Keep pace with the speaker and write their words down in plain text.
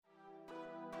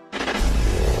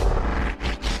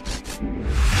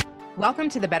Welcome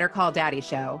to the Better Call Daddy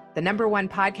Show, the #1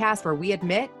 podcast where we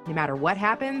admit, no matter what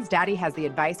happens, Daddy has the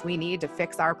advice we need to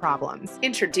fix our problems.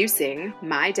 Introducing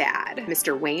my dad,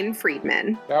 Mr. Wayne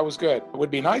Friedman. That was good. It would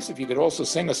be nice if you could also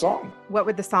sing a song. What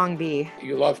would the song be?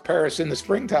 You love Paris in the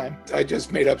springtime. I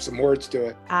just made up some words to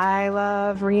it. I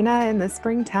love Rena in the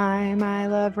springtime. I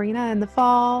love Rena in the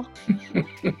fall.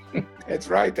 That's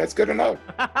right. That's good enough.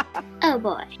 Oh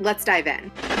boy. Let's dive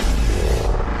in.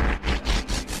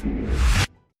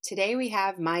 Today we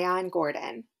have Maayan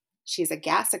Gordon. She's a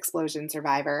gas explosion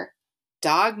survivor,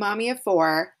 dog mommy of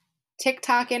 4,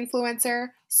 TikTok influencer,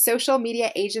 social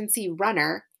media agency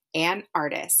runner, and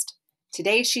artist.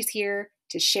 Today she's here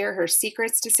to share her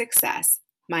secrets to success.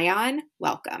 Maayan,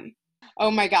 welcome.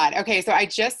 Oh my God. Okay, so I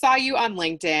just saw you on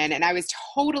LinkedIn and I was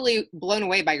totally blown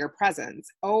away by your presence.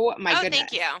 Oh my goodness.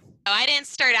 Thank you. Oh, I didn't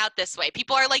start out this way.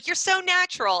 People are like, you're so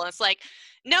natural. And it's like,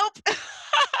 nope.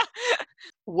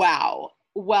 Wow.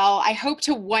 Well, I hope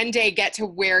to one day get to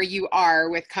where you are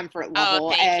with comfort level.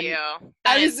 Oh, thank you.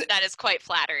 That is quite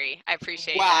flattery. I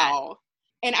appreciate that. Wow.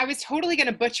 And I was totally going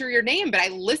to butcher your name, but I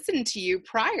listened to you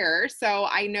prior, so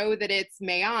I know that it's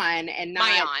Maayan and not...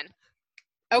 Maayan.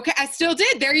 Okay, I still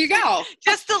did. There you go.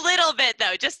 Just a little bit,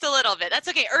 though. Just a little bit. That's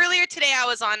okay. Earlier today, I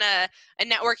was on a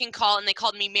networking call, and they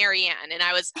called me Marianne, and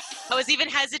I was even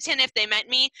hesitant if they meant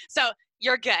me, so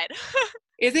you're good.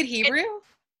 Is it Hebrew?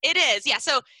 It is, yeah.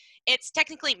 So it's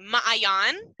technically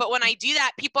Maayan, but when I do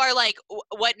that, people are like,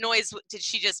 what noise did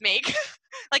she just make?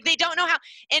 Like, they don't know how.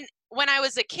 And when I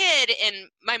was a kid, and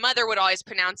my mother would always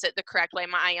pronounce it the correct way,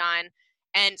 Maayan,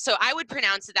 and so I would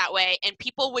pronounce it that way, and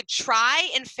people would try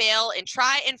and fail, and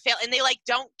they, like,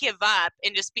 don't give up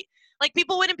and just be, like,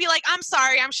 people wouldn't be like, I'm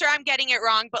sorry, I'm sure I'm getting it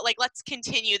wrong, but, like, let's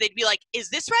continue. They'd be like, is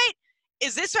this right?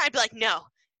 Is this right? I'd be like, no.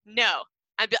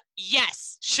 I'd be like,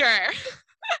 yes, sure.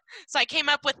 So I came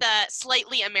up with a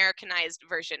slightly Americanized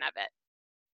version of it.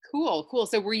 Cool.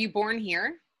 So were you born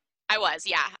here? I was,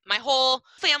 yeah. My whole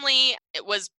family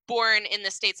was born in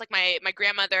the States. Like my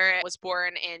grandmother was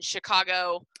born in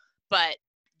Chicago, but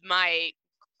my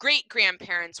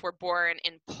great-grandparents were born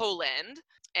in Poland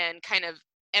and kind of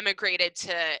emigrated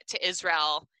to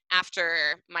Israel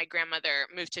after my grandmother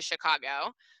moved to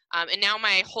Chicago. And now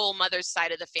my whole mother's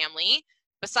side of the family,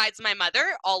 besides my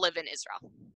mother, all live in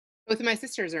Israel. Both of my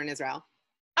sisters are in Israel.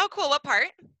 Oh, cool. What part?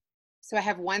 So I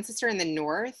have one sister in the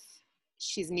north.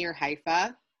 She's near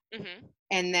Haifa. Mm-hmm.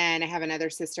 And then I have another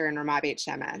sister in Ramat Beit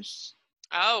Shemesh.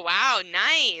 Oh, wow.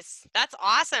 Nice. That's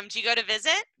awesome. Do you go to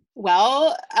visit?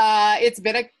 Well, it's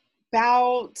been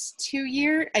about a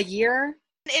year.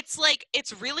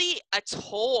 It's really a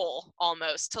toll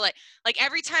almost to like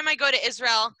every time I go to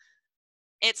Israel,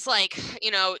 it's like,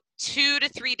 2 to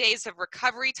 3 days of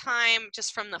recovery time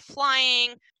just from the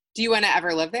flying. Do you want to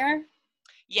ever live there?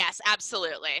 Yes,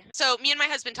 absolutely. So me and my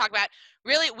husband talk about,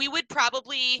 really, we would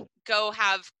probably go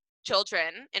have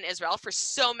children in Israel for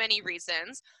so many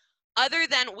reasons. Other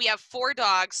than we have 4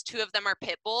 dogs, 2 of them are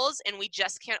pit bulls, and we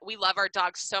just can't, we love our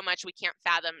dogs so much we can't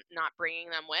fathom not bringing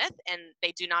them with, and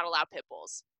they do not allow pit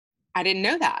bulls. I didn't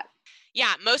know that.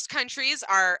 Yeah, most countries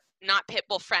are not pit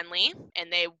bull friendly,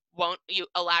 and they won't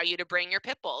allow you to bring your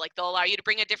pit bull. Like, they'll allow you to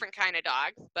bring a different kind of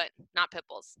dog, but not pit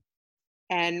bulls.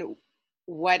 And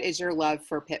what is your love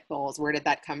for pit bulls? Where did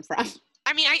that come from?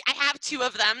 I mean, I have 2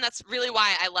 of them. That's really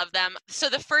why I love them. So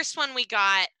the first one we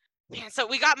got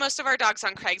most of our dogs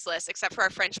on Craigslist, except for our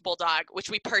French Bulldog, which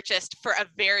we purchased for a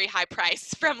very high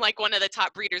price from like one of the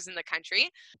top breeders in the country,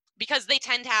 because they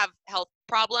tend to have health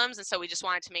problems. And so we just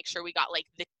wanted to make sure we got like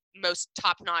the most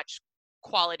top-notch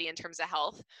quality in terms of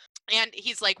health. And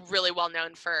he's like really well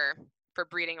known for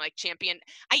breeding like champion.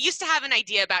 I used to have an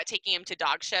idea about taking him to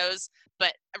dog shows,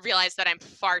 but I realized that I'm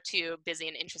far too busy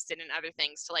and interested in other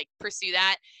things to like pursue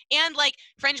that. And like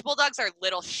French Bulldogs are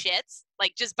little shits,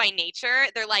 like just by nature.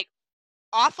 They're like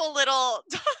awful little,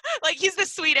 like he's the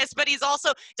sweetest, but he's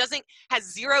also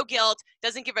has zero guilt,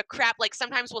 doesn't give a crap. Like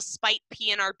sometimes we'll spite pee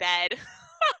in our bed.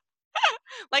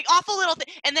 Like awful little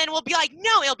thing. And then we'll be like,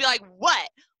 no, he'll be like, what?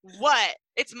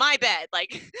 It's my bed.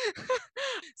 Like,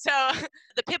 so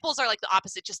the pit bulls are like the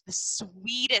opposite, just the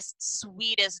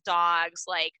sweetest dogs,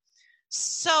 like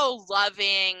so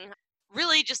loving,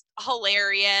 really just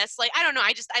hilarious. Like, I don't know.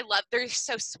 They're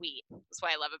so sweet. That's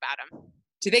what I love about them.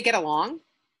 Do they get along?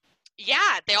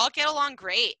 Yeah, they all get along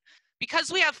great.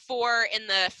 Because we have 4 in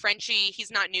the Frenchie, he's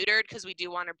not neutered because we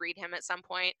do want to breed him at some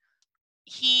point.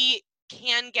 He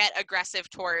can get aggressive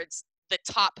towards the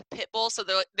top pit bull. So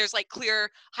there's like clear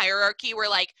hierarchy where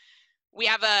like we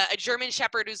have a German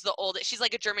Shepherd who's the oldest. She's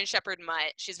like a German Shepherd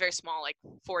mutt. She's very small, like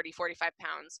 40, 45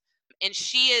 pounds. And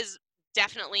she is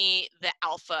definitely the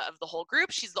alpha of the whole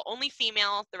group. She's the only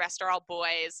female. The rest are all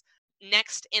boys.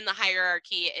 Next in the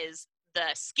hierarchy is the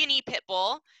skinny pit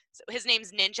bull. So his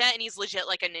name's Ninja, and he's legit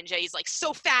like a ninja. He's like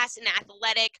so fast and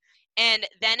athletic. And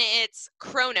then it's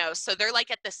Kronos. So they're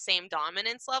like at the same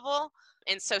dominance level.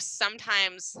 And so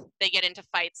sometimes they get into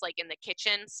fights like in the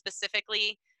kitchen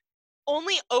specifically,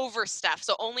 only over stuff.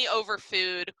 So only over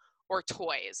food or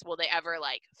toys will they ever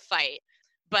like fight.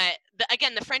 But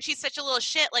again, the Frenchie's such a little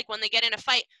shit. Like when they get in a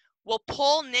fight, we'll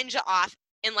pull Ninja off,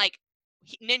 and like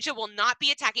Ninja will not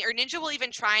be attacking, or Ninja will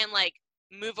even try and like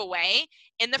move away,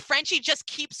 and the Frenchie just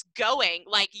keeps going.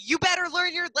 Like, you better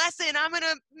learn your lesson. I'm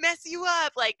gonna mess you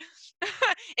up. Like,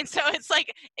 and so it's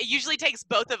like it usually takes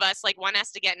both of us. Like one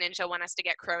has to get Ninja, one has to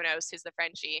get Kronos, who's the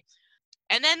Frenchie.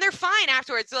 And then they're fine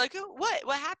afterwards. They're like, oh,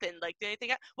 what happened? Like, did anything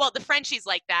happen? Well, the Frenchie's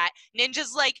like that.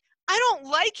 Ninja's like, I don't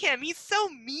like him. He's so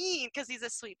mean, because he's a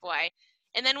sweet boy.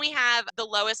 And then we have the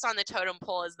lowest on the totem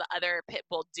pole is the other pit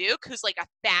bull, Duke, who's like a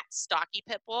fat, stocky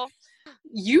pit bull.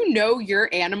 You know your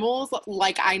animals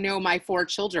like I know my 4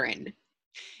 children.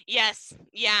 Yes.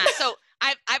 Yeah. So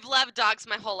I've loved dogs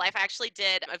my whole life. I actually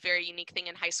did a very unique thing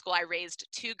in high school. I raised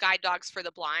 2 guide dogs for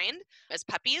the blind as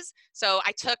puppies. So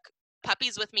I took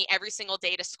puppies with me every single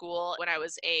day to school when I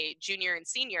was a junior and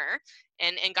senior,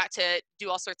 and got to do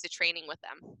all sorts of training with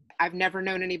them. I've never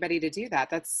known anybody to do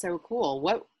that. That's so cool.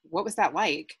 What was that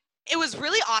like? It was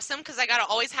really awesome because I got to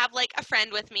always have like a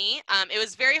friend with me. It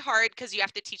was very hard because you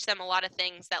have to teach them a lot of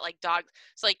things that like dogs,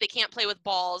 so like they can't play with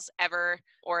balls ever,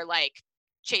 or like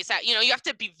chase out, you have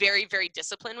to be very, very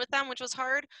disciplined with them, which was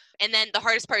hard. And then the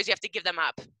hardest part is you have to give them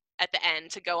up at the end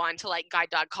to go on to like guide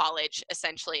dog college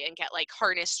essentially, and get like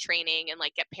harness training and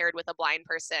like get paired with a blind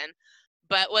person.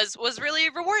 But was really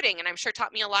rewarding, and I'm sure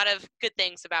taught me a lot of good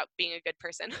things about being a good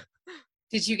person.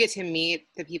 Did you get to meet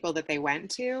the people that they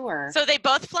went to, or? So they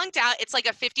both flunked out. It's like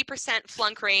a 50%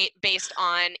 flunk rate based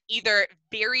on either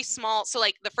very small. So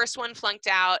like the first one flunked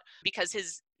out because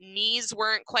his knees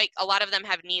weren't quite, a lot of them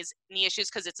have knee issues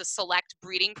because it's a select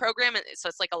breeding program. And so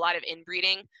it's like a lot of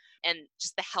inbreeding, and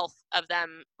just the health of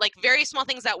them, like very small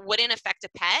things that wouldn't affect a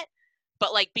pet.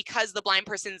 But like because the blind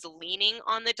person's leaning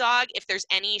on the dog, if there's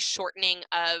any shortening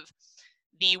of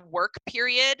the work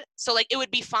period, so like it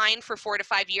would be fine for 4 to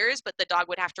 5 years, but the dog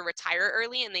would have to retire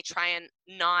early, and they try and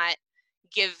not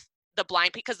give the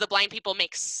blind, because the blind people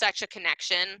make such a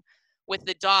connection with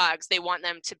the dogs, they want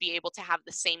them to be able to have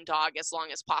the same dog as long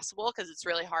as possible, because it's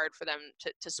really hard for them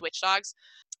to switch dogs.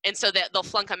 And so they'll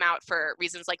flunk him out for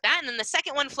reasons like that. And then the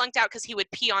second one flunked out because he would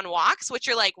pee on walks, which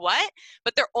you're like, what?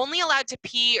 But they're only allowed to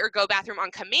pee or go bathroom on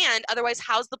command. Otherwise,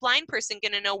 how's the blind person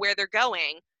going to know where they're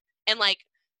going? And like,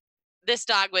 this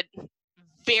dog would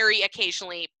very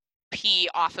occasionally pee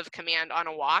off of command on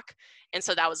a walk. And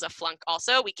so that was a flunk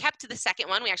also. We kept the second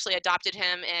one. We actually adopted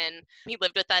him, and he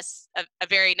lived with us a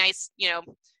very nice,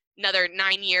 another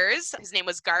 9 years. His name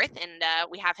was Garth, and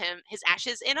we have his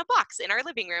ashes in a box in our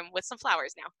living room with some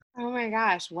flowers now. Oh my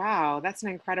gosh. Wow. That's an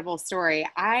incredible story.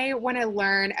 I want to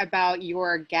learn about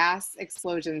your gas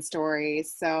explosion story.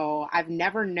 So I've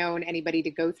never known anybody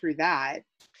to go through that.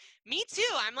 Me too.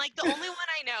 I'm like the only one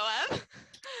I know of.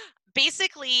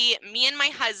 Basically, me and my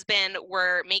husband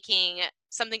were making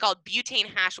something called butane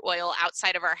hash oil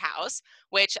outside of our house,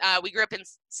 which we grew up in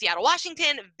Seattle,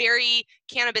 Washington, very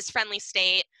cannabis-friendly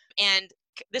state. And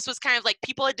this was kind of like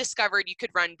people had discovered you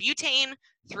could run butane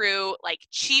through like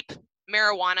cheap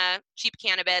marijuana, cheap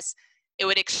cannabis. It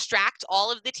would extract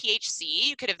all of the THC.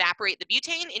 You could evaporate the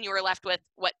butane, and you were left with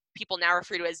what people now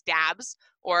refer to as dabs,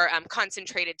 or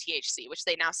concentrated THC, which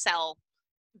they now sell.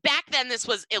 Back then, this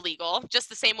was illegal, just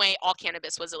the same way all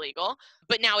cannabis was illegal,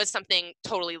 but now is something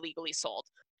totally legally sold.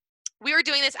 We were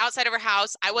doing this outside of our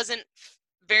house. I wasn't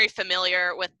very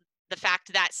familiar with the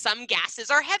fact that some gases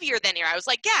are heavier than air. I was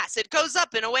like, gas, it goes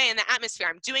up and away in the atmosphere.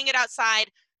 I'm doing it outside,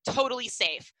 totally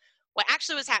safe. What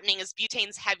actually was happening is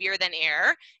butane's heavier than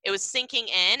air. It was sinking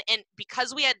in, and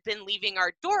because we had been leaving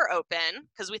our door open,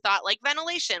 because we thought like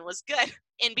ventilation was good,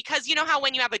 and because you know how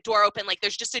when you have a door open, like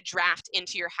there's just a draft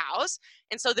into your house,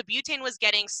 and so the butane was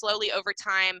getting slowly over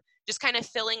time, just kind of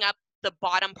filling up the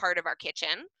bottom part of our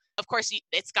kitchen. Of course,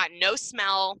 it's got no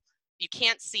smell. You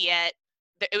can't see it.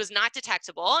 It was not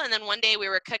detectable. And then one day we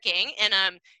were cooking,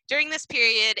 and during this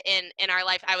period in our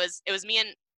life, it was me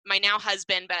and my now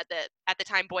husband, but at the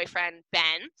time boyfriend,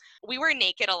 Ben. We were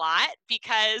naked a lot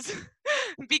because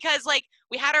like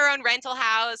we had our own rental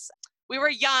house. We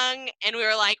were young, and we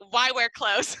were like, why wear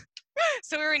clothes?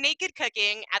 So we were naked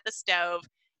cooking at the stove,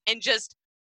 and just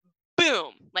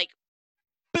boom, like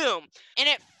boom. And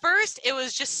at first it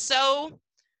was just so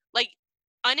like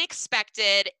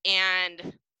unexpected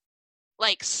and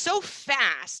like so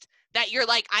fast that you're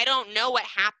like, I don't know what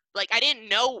happened. Like, I didn't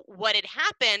know what had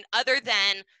happened other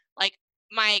than like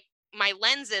my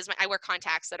lenses, I wear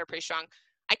contacts that are pretty strong.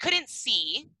 I couldn't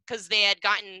see because they had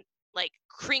gotten like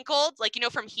crinkled, like, you know,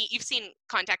 from heat. You've seen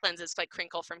contact lenses like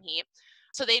crinkle from heat.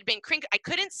 So they'd been crinkled. I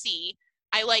couldn't see.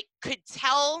 I like could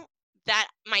tell that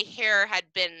my hair had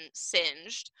been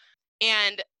singed,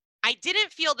 and I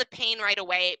didn't feel the pain right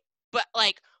away, but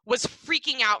like was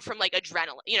freaking out from like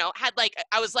adrenaline, you know, had like,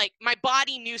 I was like, my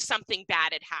body knew something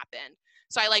bad had happened.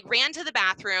 So I like ran to the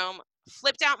bathroom,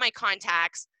 flipped out my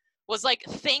contacts, was like,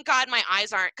 thank God my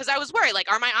eyes aren't, because I was worried,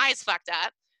 like, are my eyes fucked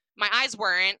up? My eyes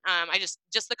weren't. I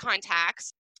just the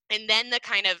contacts, and then the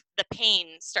kind of the pain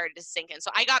started to sink in.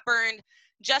 So I got burned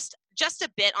just a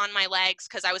bit on my legs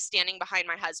because I was standing behind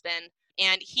my husband,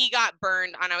 and he got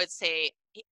burned on, I would say,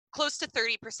 close to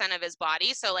 30% of his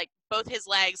body. So like both his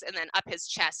legs and then up his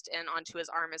chest and onto his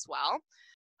arm as well.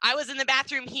 I was in the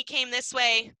bathroom. He came this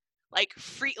way, like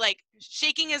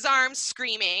shaking his arms,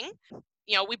 screaming.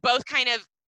 You know, we both kind of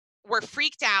were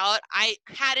freaked out. I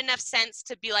had enough sense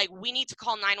to be like, we need to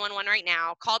call 911 right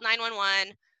now. Called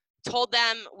 911, told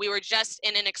them we were just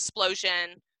in an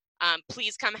explosion.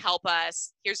 Please come help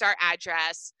us. Here's our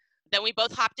address. Then we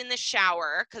both hopped in the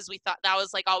shower because we thought that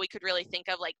was like all we could really think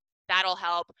of, like, that'll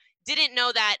help. Didn't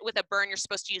know that with a burn, you're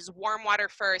supposed to use warm water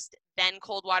first, then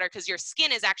cold water, because your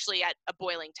skin is actually at a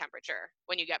boiling temperature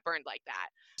when you get burned like that.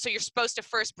 So you're supposed to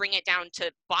first bring it down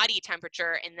to body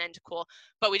temperature and then to cool.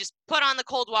 But we just put on the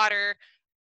cold water,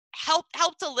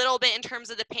 helped a little bit in terms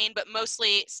of the pain, but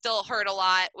mostly still hurt a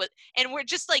lot. And we're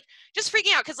just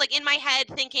freaking out because like in my head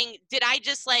thinking, did I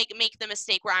just like make the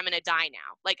mistake where I'm going to die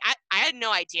now? Like I had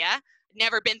no idea.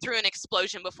 Never been through an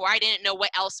explosion before. I didn't know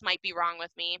what else might be wrong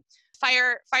with me.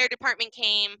 Fire department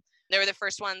came. They were the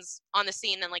first ones on the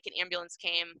scene, and like an ambulance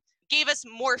came, gave us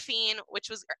morphine,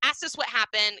 asked us what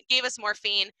happened, gave us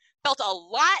morphine. Felt a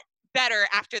lot better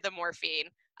after the morphine.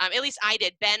 At least I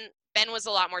did. Ben was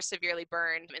a lot more severely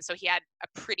burned, and so he had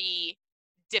a pretty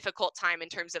difficult time in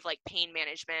terms of like pain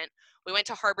management. We went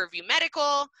to Harborview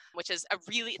Medical, which is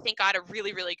thank God, a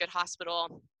really, really good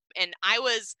hospital. And I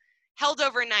was held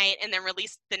overnight and then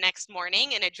released the next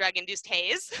morning in a drug-induced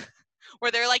haze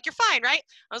where they're like, you're fine, right?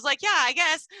 I was like, yeah, I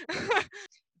guess.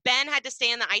 Ben had to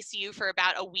stay in the ICU for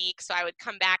about a week. So I would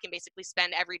come back and basically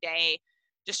spend every day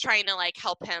just trying to like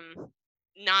help him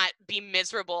not be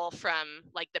miserable from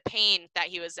like the pain that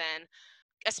he was in,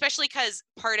 especially because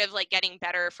part of like getting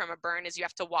better from a burn is you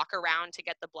have to walk around to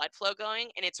get the blood flow going,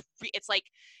 and it's like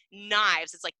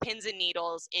knives, it's like pins and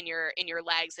needles in your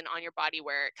legs and on your body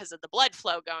because of the blood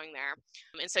flow going there.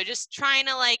 And so just trying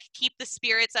to like keep the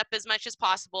spirits up as much as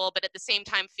possible, but at the same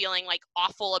time feeling like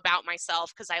awful about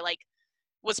myself because I like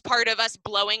was part of us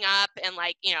blowing up, and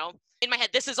like, you know, in my head,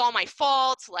 this is all my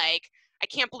fault, like I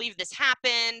can't believe this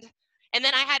happened. And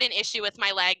then I had an issue with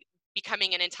my leg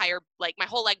becoming an entire, like my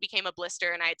whole leg became a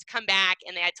blister, and I had to come back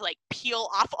and they had to like peel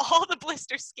off all the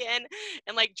blister skin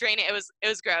and like drain it. It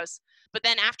was gross. But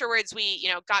then afterwards we, you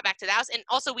know, got back to the house, and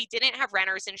also we didn't have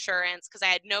renter's insurance because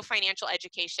I had no financial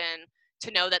education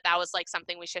to know that was like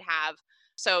something we should have.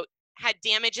 So had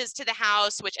damages to the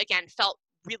house, which again felt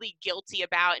really guilty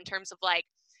about in terms of like,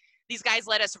 these guys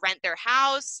let us rent their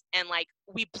house and like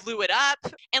we blew it up,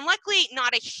 and luckily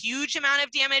not a huge amount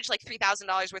of damage, like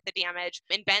 $3,000 worth of damage.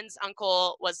 And Ben's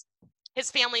uncle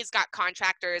his family's got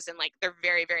contractors and like they're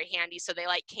very, very handy, so they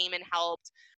like came and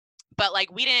helped. But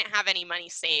like we didn't have any money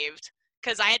saved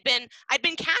because I'd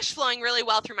been cash flowing really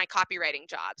well through my copywriting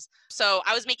jobs. So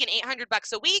I was making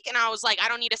 $800 a week, and I was like, I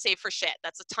don't need to save for shit.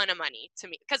 That's a ton of money to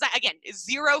me because again,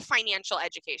 zero financial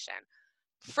education.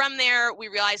 From there, we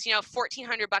realized, you know,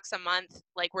 $1,400 a month,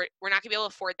 like we're not gonna be able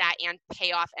to afford that and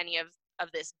pay off any of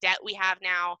this debt we have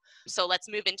now. So let's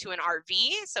move into an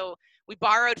RV. So we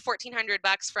borrowed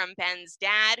 $1,400 from Ben's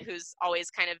dad, who's always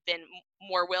kind of been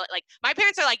more willing. Like my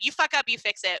parents are like, you fuck up, you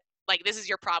fix it. Like, this is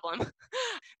your problem.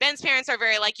 Ben's parents are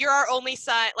very like, you're our only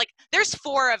son. Like there's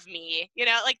 4 of me, you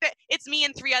know, like it's me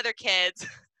and 3 other kids.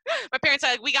 My parents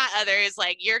are like, we got others,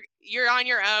 like you're on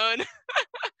your own.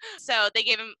 So they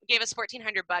gave us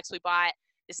 $1,400. We bought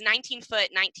this 19-foot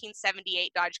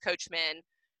 1978 Dodge Coachman,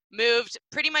 moved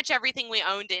pretty much everything we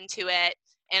owned into it.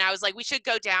 And I was like, we should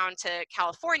go down to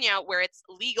California where it's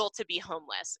legal to be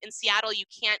homeless. In Seattle,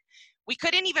 we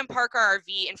couldn't even park our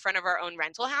RV in front of our own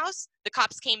rental house. The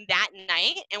cops came that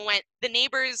night and went, the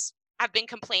neighbors have been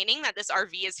complaining that this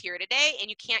RV is here today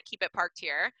and you can't keep it parked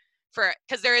here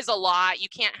because there is a law. You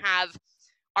can't have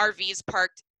RVs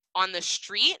parked on the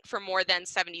street for more than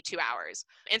 72 hours.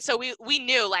 And so we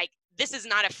knew like, this is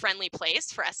not a friendly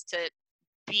place for us to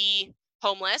be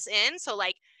homeless in. So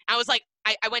like, I was like,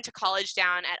 I went to college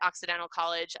down at Occidental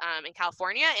College in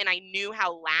California, and I knew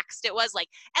how laxed it was. Like,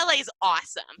 LA's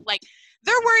awesome. Like,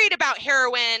 they're worried about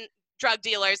heroin, drug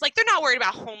dealers. Like, they're not worried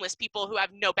about homeless people who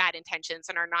have no bad intentions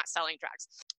and are not selling drugs.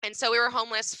 And so we were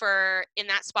homeless in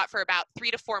that spot for about 3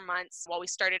 to 4 months while we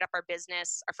started up our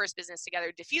first business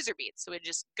together, Diffuser Beats. So we'd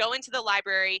just go into the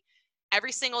library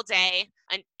every single day,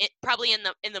 and probably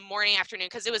in the morning, afternoon,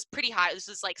 because it was pretty hot. This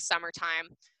was like summertime.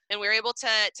 And we were able to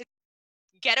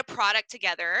get a product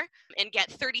together and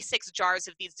get 36 jars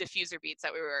of these diffuser beads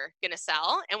that we were going to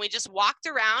sell. And we just walked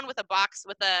around with a box,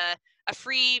 with a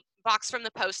free box from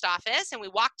the post office. And we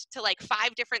walked to like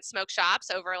 5 different smoke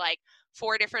shops over like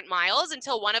 4 different miles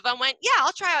until one of them went, yeah,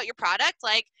 I'll try out your product.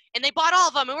 Like, and they bought all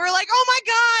of them. And we were like, oh my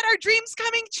God, our dream's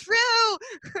coming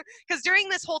true. Because during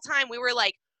this whole time, we were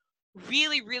like,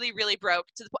 really, really, really broke.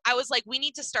 I was like, we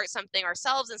need to start something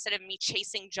ourselves instead of me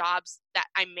chasing jobs that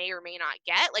I may or may not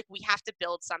get. Like, we have to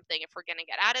build something if we're going to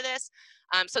get out of this.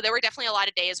 So there were definitely a lot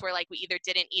of days where like we either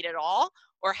didn't eat at all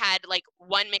or had like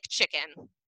one McChicken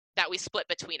that we split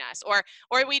between us, or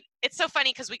it's so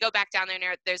funny because we go back down there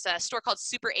and there's a store called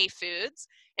Super A Foods,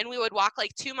 and we would walk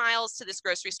like 2 miles to this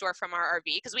grocery store from our RV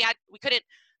because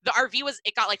the RV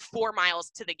it got like 4 miles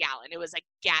to the gallon. It was a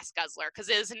gas guzzler because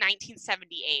it was in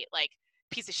 1978, like,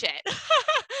 piece of shit.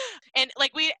 And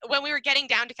like when we were getting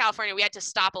down to California, we had to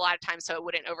stop a lot of times so it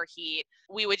wouldn't overheat.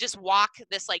 We would just walk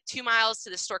this like 2 miles to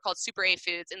this store called Super A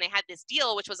Foods, and they had this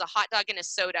deal, which was a hot dog and a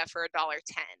soda for $1.10.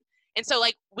 And so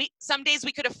like some days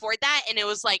we could afford that, and it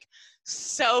was like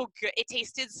so good. It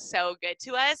tasted so good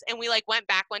to us. And we like went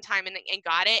back one time and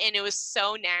got it, and it was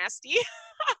so nasty.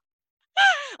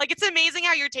 Like, it's amazing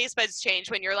how your taste buds change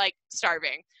when you're like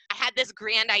starving. I had this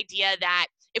grand idea that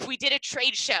if we did a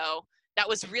trade show that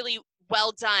was really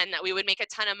well done, that we would make a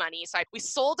ton of money. So we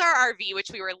sold our RV,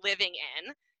 which we were living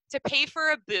in, to pay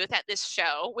for a booth at this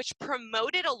show, which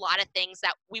promoted a lot of things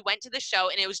that we went to the show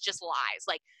and it was just lies.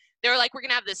 Like, they were like, we're going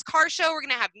to have this car show. We're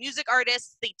going to have music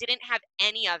artists. They didn't have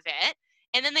any of it.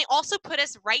 And then they also put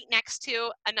us right next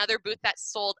to another booth that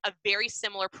sold a very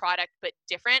similar product, but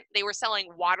different. They were selling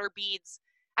water beads.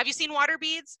 Have you seen water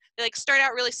beads? They like start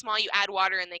out really small. You add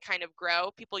water and they kind of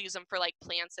grow. People use them for like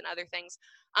plants and other things.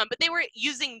 But they were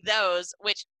using those,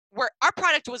 which our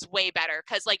product was way better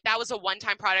because like that was a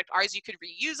one-time product. Ours you could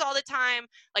reuse all the time.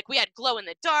 Like, we had glow in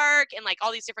the dark and like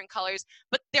all these different colors,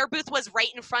 but their booth was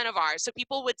right in front of ours. So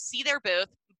people would see their booth,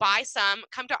 buy some,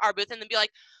 come to our booth, and then be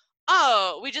like,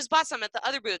 oh, we just bought some at the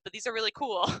other booth, but these are really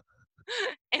cool.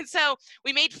 And so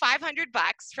we made $500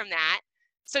 from that.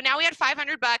 So now we had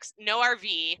 $500, no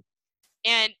RV,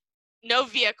 and no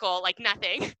vehicle, like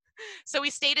nothing. So we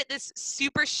stayed at this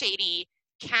super shady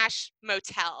cash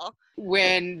motel.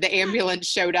 When the ambulance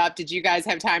showed up, did you guys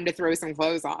have time to throw some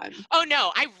clothes on? Oh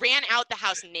no, I ran out the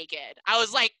house naked. I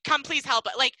was like, come please help.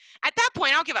 Like, at that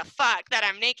point, I don't give a fuck that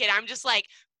I'm naked. I'm just like,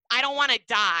 I don't want to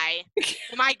die.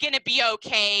 Am I going to be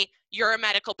okay? You're a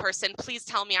medical person. Please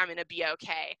tell me I'm going to be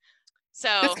okay. So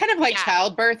it's kind of like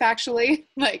childbirth, actually.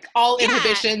 Like, all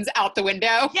inhibitions out the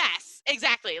window. Yes,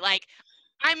 exactly. Like,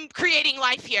 I'm creating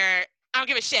life here. I don't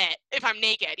give a shit if I'm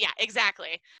naked. Yeah,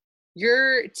 exactly.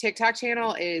 Your TikTok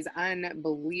channel is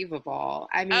unbelievable.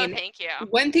 I mean, thank you.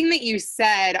 One thing that you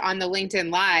said on the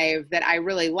LinkedIn Live that I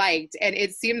really liked, and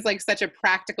it seems like such a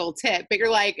practical tip, but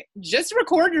you're like, just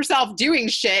record yourself doing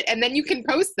shit and then you can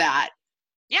post that.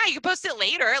 Yeah, you can post it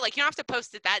later. Like, you don't have to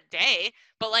post it that day,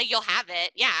 but like, you'll have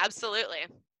it. Yeah, absolutely.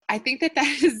 I think that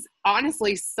is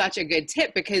honestly such a good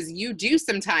tip because you do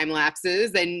some time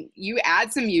lapses and you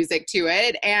add some music to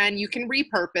it and you can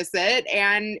repurpose it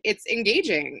and it's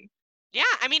engaging. Yeah,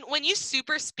 I mean, when you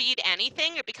super speed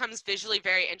anything, it becomes visually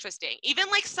very interesting. Even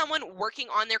like someone working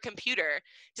on their computer,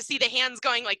 to see the hands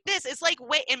going like this, it's like,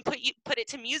 wait, and put it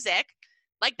to music.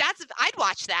 Like, I'd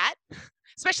watch that,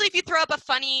 especially if you throw up a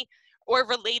funny or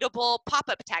relatable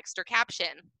pop-up text or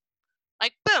caption.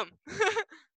 Like, boom.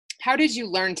 How did you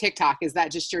learn TikTok? Is that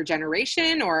just your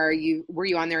generation, or were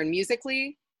you on there in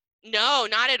Musical.ly? No,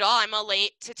 not at all. I'm a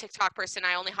late to TikTok person.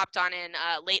 I only hopped on in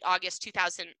late August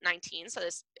 2019. So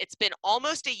it's been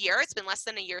almost a year. It's been less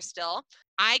than a year still.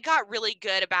 I got really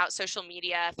good about social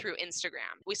media through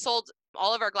Instagram. We sold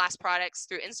all of our glass products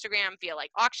through Instagram via like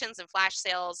auctions and flash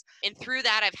sales. And through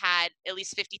that, I've had at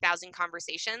least 50,000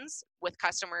 conversations with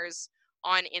customers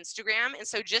on Instagram. And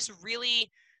so just really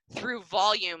through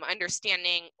volume,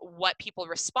 understanding what people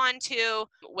respond to,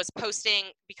 was posting,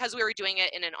 because we were doing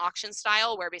it in an auction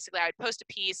style where basically I would post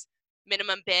a piece,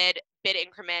 minimum bid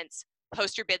increments,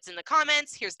 post your bids in the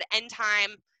comments, here's the end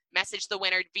time, message the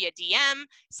winner via DM,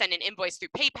 send an invoice through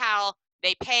PayPal,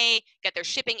 they pay, get their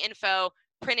shipping info,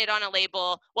 print it on a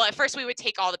label. Well, at first we would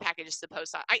take all the packages to the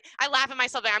post office. I laugh at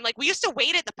myself. I'm like, we used to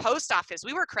wait at the post office.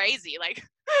 We were crazy. Like,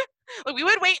 like we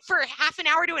would wait for half an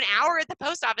hour to an hour at the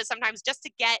post office sometimes just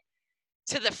to get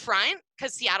to the front,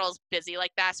 because Seattle's busy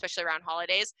like that, especially around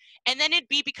holidays. And then it'd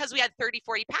be, because we had 30,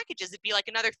 40 packages, it'd be like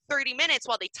another 30 minutes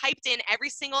while they typed in every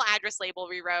single address label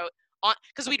we wrote on,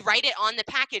 because we'd write it on the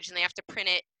package and they have to print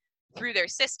it through their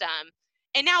system.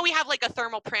 And now we have like a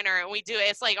thermal printer and we do it.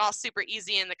 It's like all super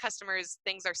easy, and the customers'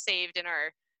 things are saved in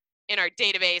our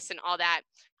database and all that.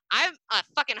 I'm a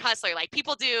fucking hustler. Like,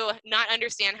 people do not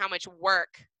understand how much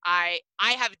work I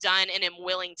have done and am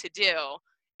willing to do.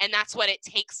 And that's what it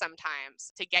takes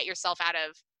sometimes to get yourself out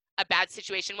of a bad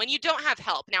situation when you don't have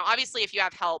help. Now, obviously, if you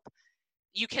have help,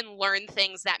 you can learn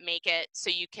things that make it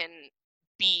so you can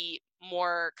be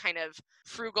more kind of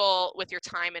frugal with your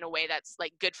time in a way that's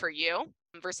like good for you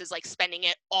versus like spending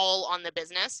it all on the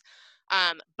business.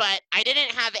 But I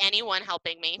didn't have anyone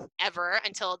helping me ever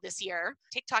until this year.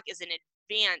 TikTok is an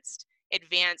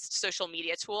advanced social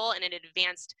media tool and an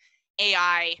advanced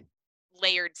AI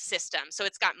layered system. So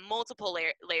it's got multiple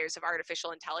layers of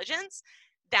artificial intelligence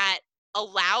that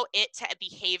allow it to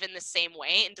behave in the same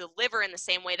way and deliver in the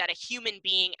same way that a human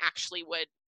being actually would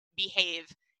behave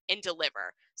and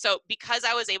deliver. So because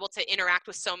I was able to interact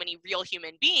with so many real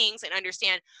human beings and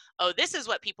understand, oh, this is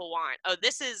what people want, oh,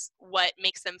 this is what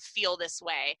makes them feel this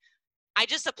way, I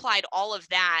just applied all of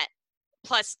that,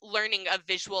 plus learning of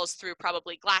visuals through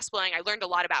probably glass blowing. I learned a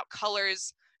lot about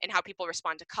colors and how people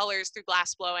respond to colors through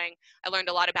glass blowing. I learned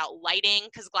a lot about lighting,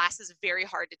 because glass is very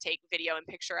hard to take video and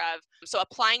picture of. So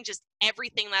applying just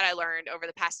everything that I learned over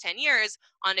the past 10 years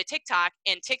onto TikTok,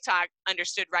 and TikTok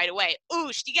understood right away,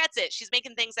 ooh, she gets it. She's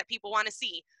making things that people want to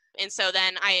see. And so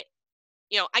then I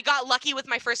got lucky with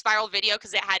my first viral video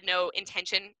because it had no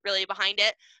intention really behind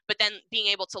it. But then being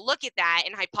able to look at that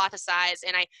and hypothesize,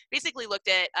 and I basically looked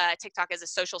at TikTok as a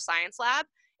social science lab.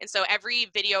 And so every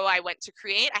video I went to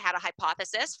create, I had a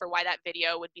hypothesis for why that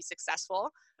video would be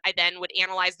successful. I then would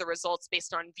analyze the results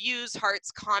based on views, hearts,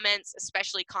 comments,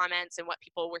 especially comments, and what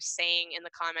people were saying in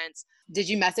the comments. Did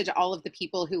you message all of the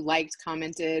people who liked,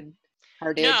 commented,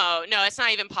 hearted? No, it's not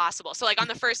even possible. So like on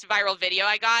the first viral video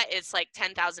I got, it's like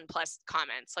 10,000 plus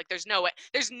comments. Like there's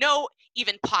no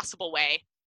even possible way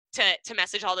to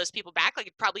message all those people back. Like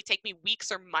it'd probably take me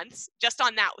weeks or months just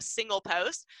on that single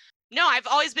post. No, I've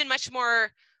always been much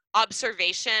more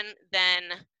observation than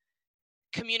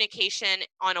communication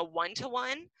on a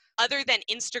one-to-one. Other than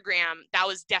Instagram, that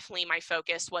was definitely my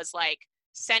focus, was like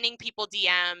sending people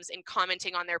DMs and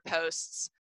commenting on their posts.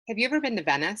 Have you ever been to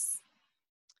Venice?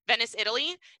 Venice,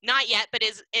 Italy? Not yet, but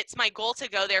it's my goal to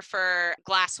go there for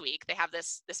Glass Week. They have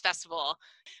this festival.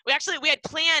 We had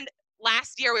planned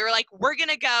last year. We were like, we're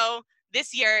gonna go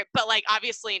this year, but like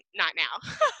obviously not now.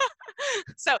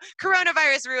 So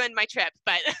coronavirus ruined my trip,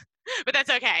 but that's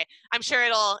okay. I'm sure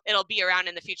it'll be around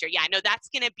in the future. Yeah, no, that's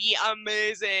gonna be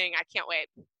amazing. I can't wait.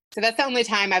 So that's the only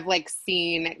time I've like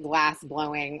seen glass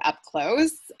blowing up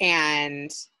close, and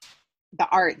the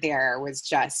art there was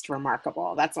just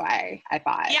remarkable. That's why I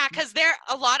thought. Yeah, because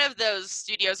a lot of those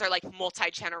studios are like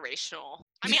multi-generational.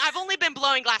 I mean, I've only been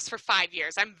blowing glass for 5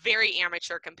 years. I'm very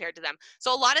amateur compared to them.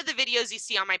 So a lot of the videos you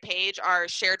see on my page are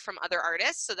shared from other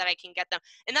artists so that I can get them.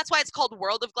 And that's why it's called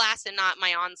World of Glass and not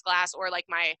Mayon's Glass, or like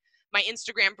my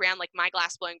Instagram brand, like my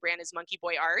glass blowing brand is Monkey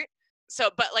Boy Art. So,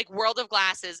 but like World of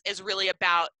Glass is really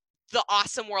about the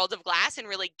awesome world of glass and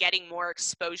really getting more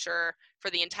exposure for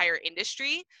the entire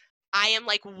industry. I am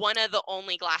like one of the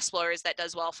only glass blowers that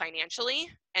does well financially,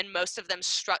 and most of them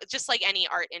struggle, just like any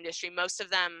art industry, most of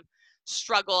them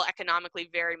struggle economically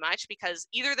very much because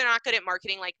either they're not good at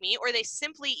marketing like me, or they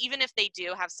simply, even if they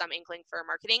do have some inkling for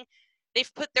marketing,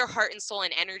 they've put their heart and soul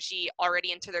and energy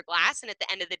already into their glass, and at the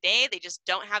end of the day, they just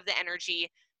don't have the energy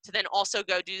to then also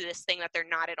go do this thing that they're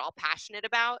not at all passionate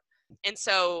about. And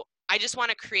so I just want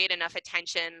to create enough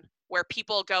attention where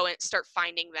people go and start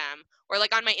finding them. Or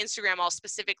like on my Instagram, I'll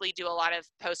specifically do a lot of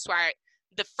posts where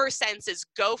the first sentence is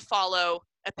go follow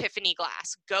Epiphany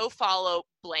Glass, go follow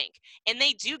blank. And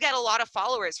they do get a lot of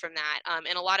followers from that,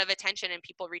 and a lot of attention and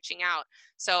people reaching out.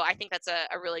 So I think that's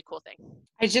a really cool thing.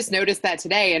 I just noticed that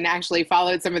today and actually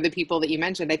followed some of the people that you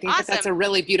mentioned. I think Awesome. that's a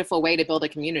really beautiful way to build a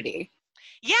community.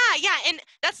 Yeah. And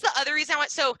that's the other reason I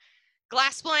want, so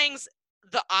glass blowing's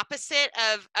the opposite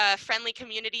of a friendly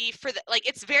community for like,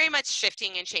 it's very much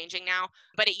shifting and changing now,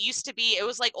 but it used to be, it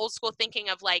was like old school thinking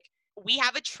of like, we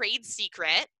have a trade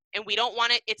secret and we don't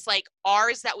want it. It's like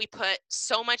ours that we put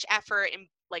so much effort and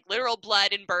like literal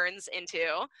blood and burns into,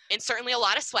 and certainly a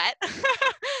lot of sweat.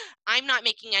 I'm not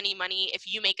making any money.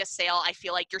 If you make a sale, I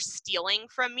feel like you're stealing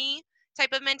from me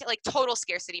type of mental, like total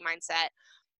scarcity mindset.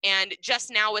 And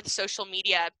just now with social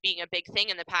media being a big thing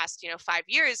in the past, 5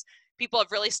 years, people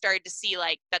have really started to see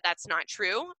like that that's not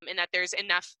true and that there's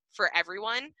enough for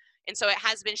everyone. And so it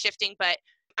has been shifting, but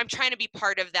I'm trying to be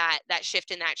part of that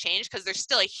shift and that change, because there's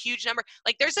still a huge number.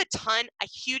 Like there's a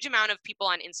huge amount of people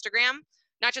on Instagram,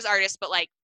 not just artists, but like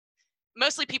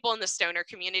mostly people in the stoner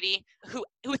community who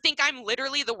think I'm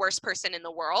literally the worst person in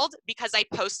the world because I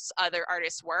post other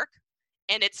artists' work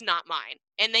and it's not mine.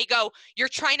 And they go, you're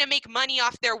trying to make money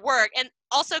off their work. And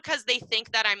also because they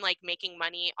think that I'm like making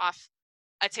money off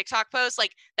a TikTok post,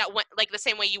 like that went like the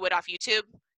same way you would off YouTube,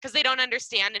 because they don't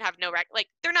understand and have no like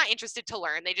they're not interested to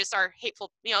learn. They just are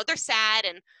hateful. They're sad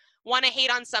and want to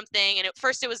hate on something. And at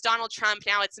first it was Donald Trump,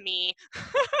 now it's me.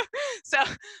 So,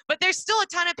 but there's still a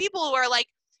ton of people who are like,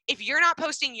 if you're not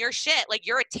posting your shit, like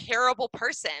you're a terrible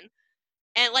person.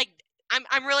 And like,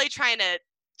 I'm really trying to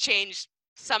change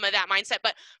some of that mindset,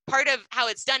 but part of how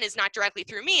it's done is not directly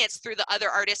through me, it's through the other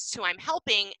artists who I'm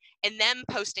helping and them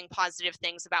posting positive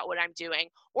things about what I'm doing,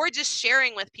 or just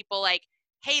sharing with people like,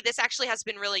 hey, this actually has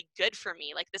been really good for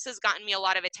me. Like this has gotten me a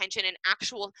lot of attention and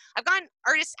I've gotten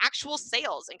artists actual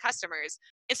sales and customers.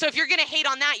 And so if you're going to hate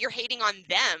on that, you're hating on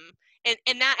them.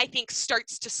 And that I think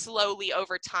starts to slowly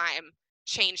over time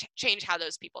change how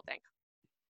those people think.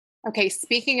 Okay,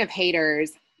 speaking of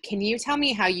haters, can you tell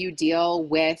me how you deal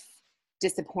with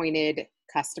disappointed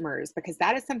customers? Because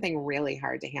that is something really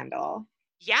hard to handle.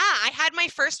 Yeah, I had my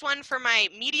first one for my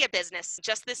media business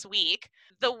just this week.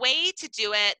 The way to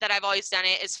do it that I've always done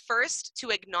it is first to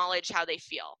acknowledge how they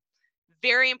feel.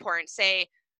 Very important. Say,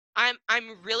 I'm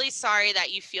really sorry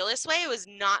that you feel this way. It was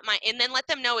not my, and then let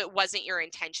them know it wasn't your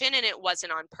intention and it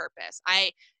wasn't on purpose.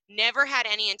 I never had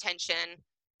any intention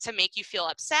to make you feel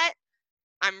upset.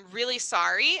 I'm really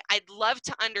sorry. I'd love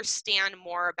to understand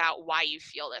more about why you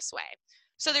feel this way.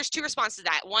 So there's two responses to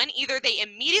that. One, either they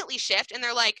immediately shift and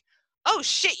they're like, oh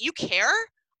shit, you care?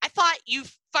 I thought you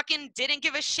fucking didn't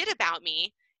give a shit about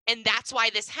me and that's why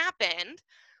this happened.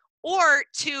 Or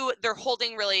two, they're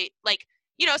holding really, like,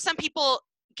 some people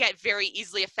get very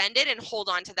easily offended and hold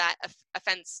on to that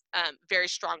offense very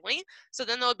strongly. So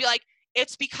then they'll be like,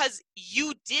 it's because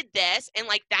you did this and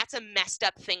like that's a messed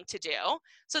up thing to do.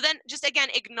 So then just again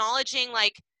acknowledging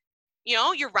like,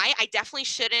 you're right, I definitely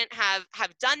shouldn't have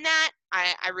done that.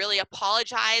 I really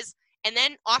apologize, and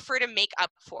then offer to make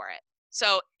up for it.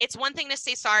 So it's one thing to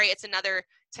say sorry, it's another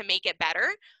to make it better.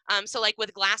 So like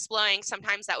with glass blowing,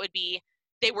 sometimes that would be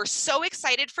they were so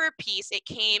excited for a piece, it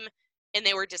came and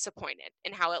they were disappointed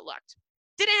in how it looked.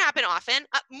 Didn't happen often,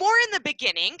 more in the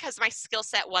beginning because my skill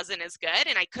set wasn't as good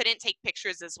and I couldn't take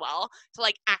pictures as well to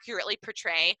like accurately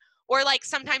portray, or like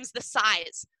sometimes the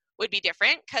size would be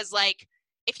different because like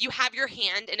if you have your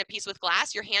hand in a piece with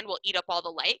glass, your hand will eat up all the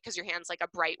light because your hand's like a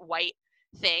bright white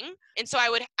thing. And so I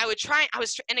would try,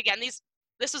 and again,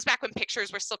 this was back when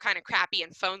pictures were still kind of crappy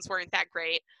and phones weren't that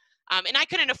great. And I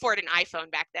couldn't afford an iPhone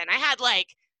back then. I had like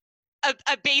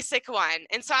a basic one.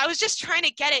 And so I was just trying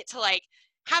to get it to like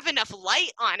have enough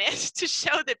light on it to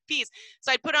show the piece.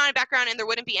 So I'd put on a background and there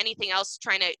wouldn't be anything else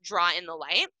trying to draw in the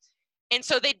light. And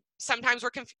so they sometimes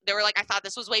they were like, I thought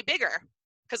this was way bigger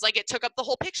because like it took up the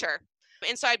whole picture.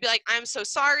 And so I'd be like, I'm so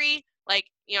sorry. Like,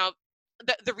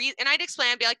 the reason, and I'd explain,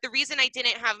 I'd be like, the reason I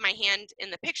didn't have my hand in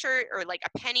the picture or like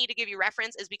a penny to give you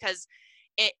reference is because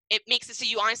it makes it so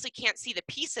you honestly can't see the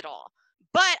piece at all.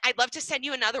 But I'd love to send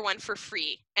you another one for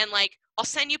free. And like, I'll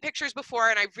send you pictures before,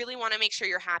 and I really want to make sure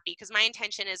you're happy because my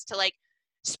intention is to like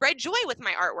spread joy with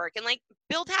my artwork and like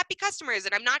build happy customers.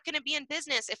 And I'm not going to be in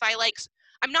business if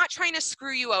I'm not trying to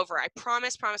screw you over. I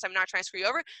promise I'm not trying to screw you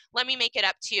over. Let me make it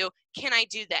up to you. Can I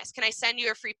do this? Can I send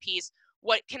you a free piece?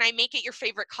 What can I make it your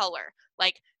favorite color?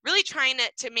 Like really trying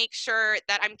to make sure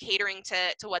that I'm catering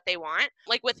to what they want.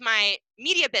 Like with my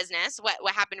media business,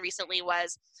 what happened recently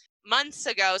was months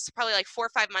ago, so probably like 4 or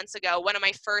 5 months ago, one of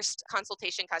my first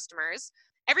consultation customers,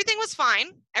 everything was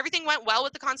fine. Everything went well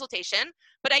with the consultation,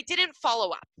 but I didn't follow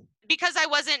up because I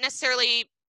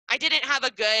didn't have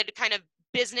a good kind of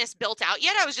business built out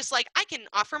yet. I was just like, I can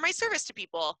offer my service to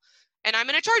people and I'm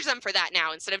going to charge them for that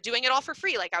now instead of doing it all for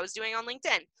free like I was doing on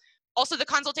LinkedIn. Also, the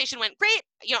consultation went great.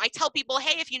 I tell people,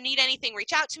 hey, if you need anything,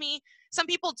 reach out to me. Some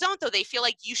people don't, though. They feel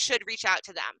like you should reach out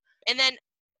to them. And then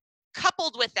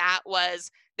coupled with that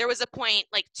there was a point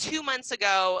like 2 months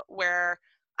ago where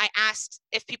I asked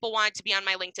if people wanted to be on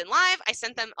my LinkedIn Live. I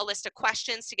sent them a list of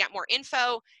questions to get more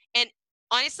info. And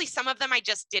honestly, some of them I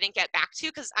just didn't get back to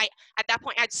because at that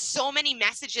point I had so many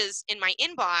messages in my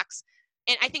inbox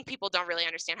and I think people don't really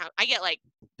understand how I get like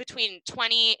between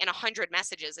 20 and 100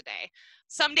 messages a day.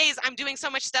 Some days I'm doing so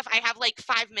much stuff, I have like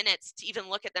 5 minutes to even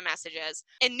look at the messages,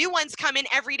 and new ones come in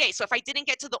every day. So if I didn't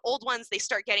get to the old ones, they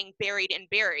start getting buried and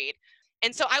buried.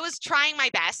 And so I was trying my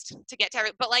best to get to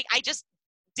every, but like I just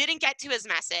didn't get to his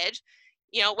message,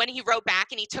 you know, when he wrote back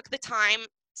and he took the time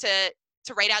to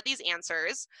write out these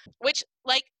answers, which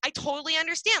like I totally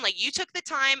understand. Like, you took the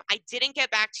time, I didn't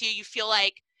get back to you, you feel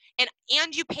like,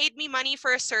 and you paid me money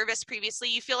for a service previously,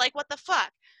 you feel like, what the fuck?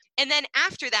 And then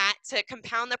after that, to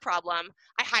compound the problem,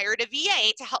 I hired a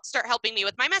VA to start helping me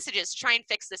with my messages to try and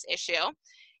fix this issue.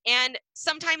 And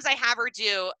sometimes I have her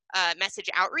do message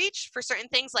outreach for certain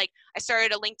things. Like, I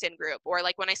started a LinkedIn group, or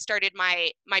like when I started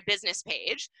my business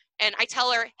page, and I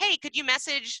tell her, hey, could you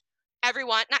message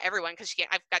everyone, not everyone, because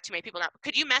I've got too many people now,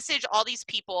 could you message all these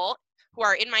people who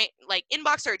are in my like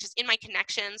inbox or just in my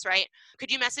connections, right?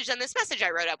 Could you message them this message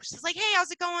I wrote up, which is like, hey,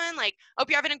 how's it going? Like, hope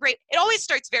you're having a great, it always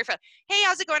starts very fun. Hey,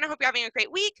 how's it going? I hope you're having a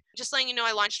great week. Just letting you know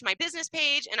I launched my business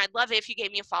page, and I'd love it if you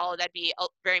gave me a follow. That'd be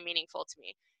very meaningful to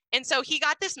me. And so he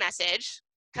got this message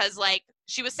because like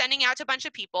she was sending out to a bunch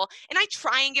of people, and I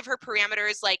try and give her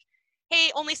parameters like, hey,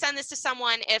 only send this to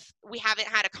someone if we haven't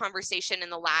had a conversation in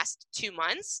the last 2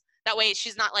 months. That way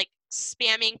she's not like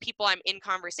spamming people I'm in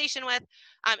conversation with.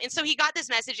 And so he got this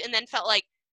message and then felt like,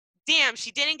 damn,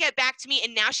 she didn't get back to me,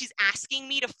 and now she's asking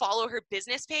me to follow her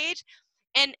business page,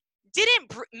 and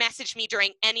didn't message me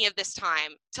during any of this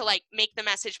time to like make the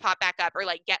message pop back up or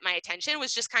like get my attention.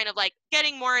 Was just kind of like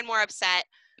getting more and more upset.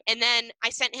 And then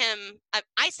I sent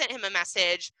him a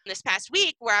message this past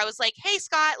week where I was like, hey,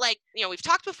 Scott, like, you know, we've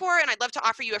talked before and I'd love to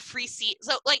offer you a free seat.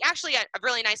 So like actually a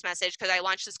really nice message, because I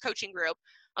launched this coaching group.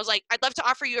 I was like, I'd love to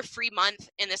offer you a free month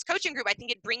in this coaching group. I think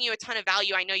it'd bring you a ton of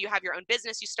value. I know you have your own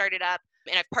business you started up,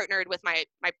 and I've partnered with my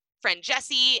friend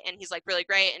Jesse, and he's like really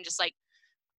great, and just like,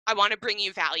 I want to bring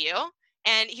you value.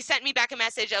 And he sent me back a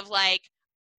message of like,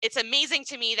 it's amazing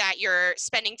to me that you're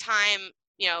spending time,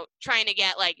 you know, trying to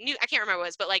get like new, I can't remember what it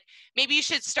was, but like, maybe you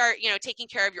should start, you know, taking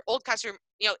care of your old customer,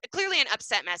 you know, clearly an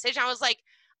upset message. I was like,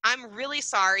 I'm really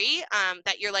sorry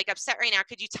that you're like upset right now.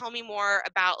 Could you tell me more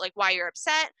about like why you're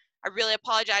upset? I really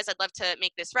apologize. I'd love to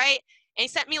make this right. And he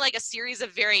sent me like a series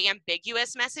of very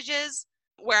ambiguous messages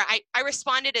where I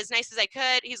responded as nice as I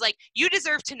could. He's like, you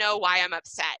deserve to know why I'm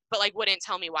upset, but like wouldn't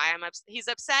tell me why he's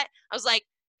upset. I was like,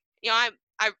 you know,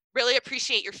 I really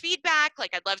appreciate your feedback.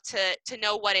 Like, I'd love to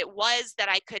know what it was that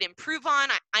I could improve on.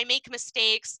 I make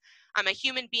mistakes. I'm a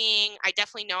human being. I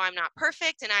definitely know I'm not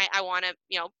perfect, and I want to,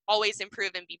 you know, always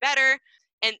improve and be better.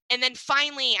 And then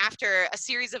finally, after a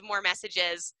series of more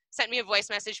messages, sent me a voice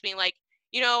message being like,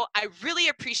 you know, I really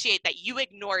appreciate that you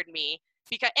ignored me,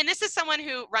 because, and this is someone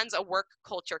who runs a work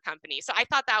culture company. So I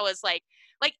thought that was like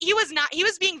he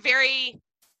was being very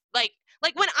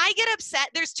like when I get upset,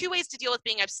 there's two ways to deal with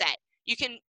being upset. You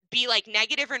can be like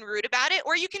negative and rude about it,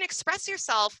 or you can express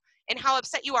yourself and how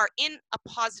upset you are in a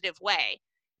positive way.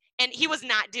 And he was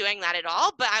not doing that at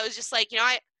all. But I was just like, you know,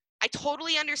 I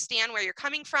totally understand where you're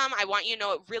coming from. I want you to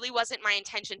know it really wasn't my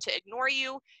intention to ignore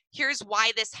you. Here's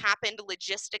why this happened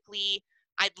logistically.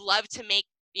 I'd love to make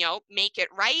it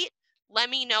right.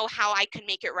 Let me know how I can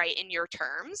make it right in your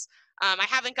terms. I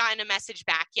haven't gotten a message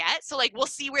back yet. So like, we'll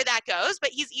see where that goes, but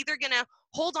he's either going to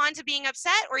hold on to being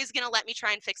upset, or he's going to let me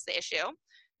try and fix the issue.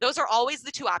 Those are always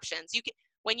the two options.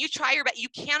 When you try your best, you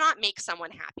cannot make someone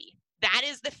happy. That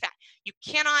is the fact.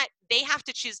 They have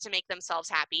to choose to make themselves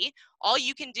happy. All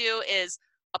you can do is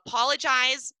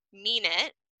apologize, mean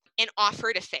it, and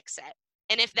offer to fix it.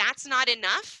 And if that's not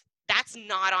enough, that's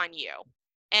not on you.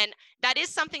 And that is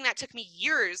something that took me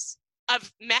years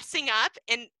of messing up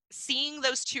and seeing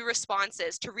those two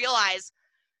responses to realize,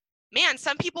 man,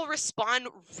 some people respond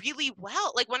really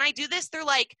well. Like, when I do this, they're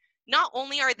like, not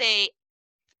only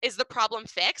is the problem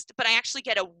fixed, but I actually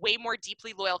get a way more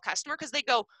deeply loyal customer, because they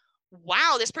go,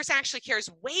 wow, this person actually cares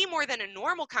way more than a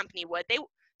normal company would.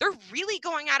 They're really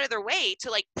going out of their way to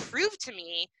like prove to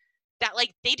me that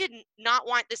like they did not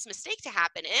want this mistake to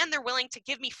happen, and they're willing to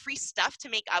give me free stuff to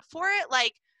make up for it.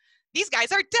 Like, these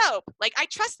guys are dope. Like, I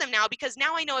trust them now, because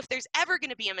now I know if there's ever going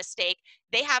to be a mistake,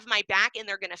 they have my back and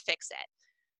they're going to fix it.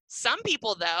 Some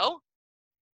people though,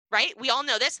 right? We all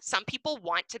know this. Some people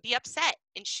want to be upset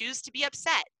and choose to be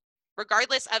upset,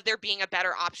 regardless of there being a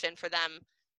better option for them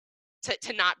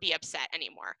to not be upset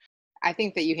anymore. I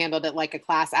think that you handled it like a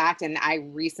class act, and I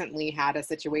recently had a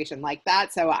situation like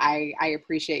that. So I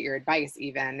appreciate your advice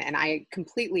even. And I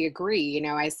completely agree. You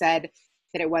know, I said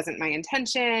that it wasn't my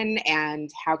intention, and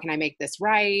how can I make this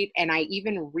right? And I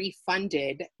even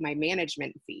refunded my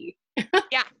management fee.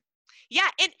 Yeah.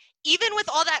 And even with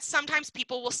all that, sometimes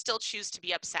people will still choose to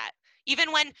be upset.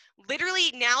 Even when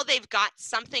literally now they've got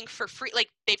something for free, like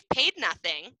they've paid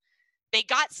nothing. They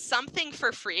got something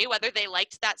for free, whether they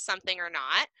liked that something or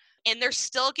not, and they're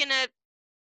still gonna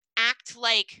act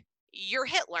like you're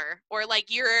Hitler or like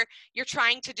you're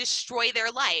trying to destroy their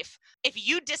life. If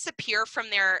you disappear from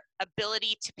their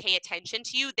ability to pay attention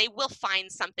to you, they will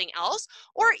find something else.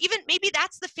 Or even maybe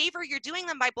that's the favor you're doing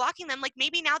them by blocking them. Like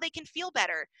maybe now they can feel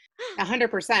better.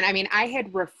 100%. I mean, I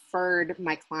had referred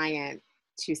my client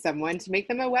to someone to make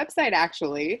them a website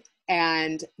actually.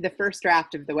 And the first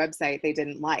draft of the website they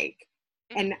didn't like.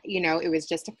 And, you know, it was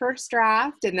just a first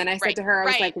draft. And then I said to her, I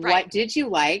was like, what did you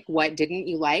like? What didn't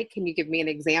you like? Can you give me an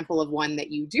example of one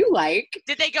that you do like?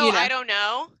 Did they go, I don't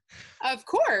know? Of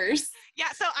course.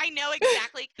 Yeah, so I know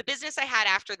exactly. The business I had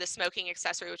after the smoking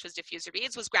accessory, which was diffuser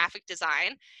beads, was graphic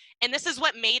design. And this is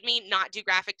what made me not do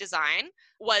graphic design,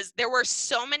 was there were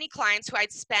so many clients who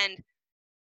I'd spend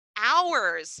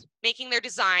hours making their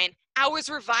design, hours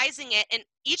revising it, and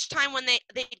each time when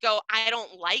they'd go, I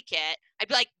don't like it, I'd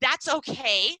be like, that's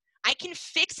okay. I can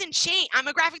fix and change. I'm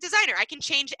a graphic designer. I can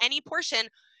change any portion.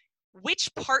 Which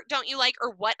part don't you like,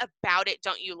 or what about it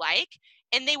don't you like?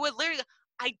 And they would literally,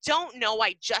 I don't know,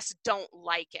 I just don't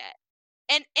like it.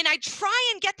 And I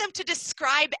try and get them to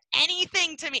describe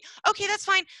anything to me. Okay, that's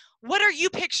fine. What are you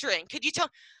picturing? Could you tell?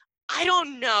 I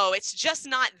don't know. It's just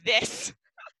not this.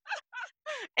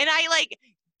 And I like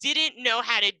didn't know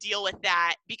how to deal with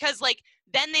that, because like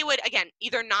then they would again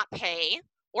either not pay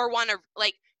or want to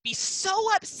like be so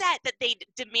upset that they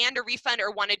demand a refund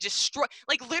or want to destroy,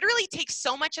 like literally take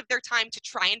so much of their time to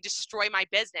try and destroy my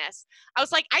business. I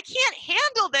was like, I can't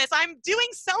handle this. I'm doing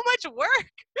so much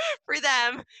work for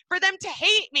them to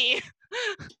hate me.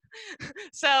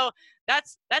 So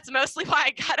that's mostly why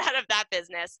I got out of that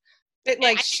business.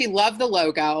 She loved the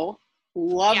logo,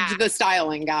 loved the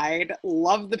styling guide,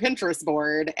 loved the Pinterest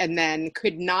board, and then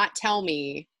could not tell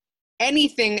me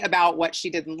anything about what she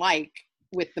didn't like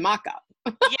with the mock-up.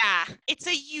 Yeah, it's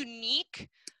a unique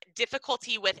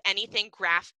difficulty with anything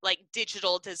like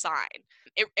digital design.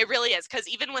 It really is, because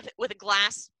even with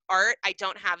glass art, I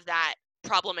don't have that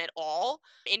problem at all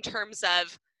in terms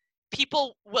of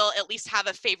people will at least have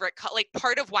a favorite color. Like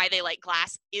part of why they like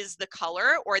glass is the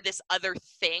color or this other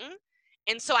thing.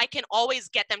 And so I can always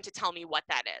get them to tell me what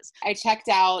that is. I checked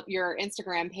out your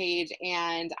Instagram page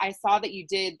and I saw that you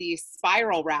did these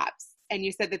spiral wraps. And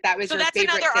you said that was your favorite thing. So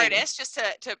that's another artist, just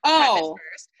to preface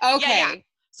first. Okay. Yeah.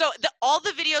 So all the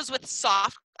videos with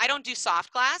I don't do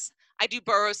soft glass. I do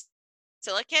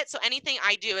borosilicate. So anything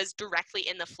I do is directly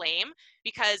in the flame,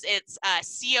 because it's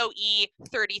COE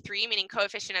 33, meaning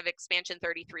coefficient of expansion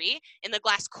 33. And the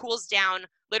glass cools down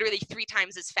literally 3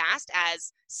 times as fast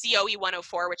as COE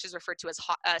 104, which is referred to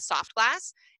as soft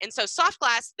glass. And so soft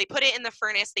glass, they put it in the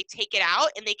furnace, they take it out,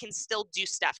 and they can still do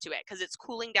stuff to it because it's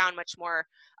cooling down much more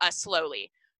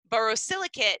slowly.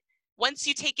 Borosilicate, once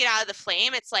you take it out of the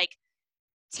flame, it's like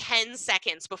 10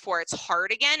 seconds before it's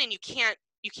hard again, and you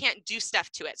can't do stuff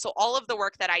to it. So all of the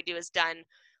work that I do is done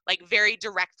like very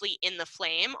directly in the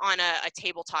flame on a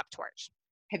tabletop torch.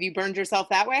 Have you burned yourself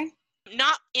that way?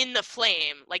 Not in the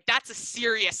flame. Like that's a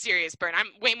serious burn.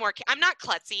 I'm not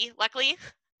klutzy, luckily.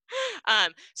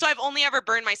 So I've only ever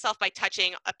burned myself by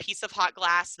touching a piece of hot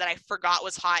glass that I forgot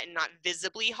was hot and not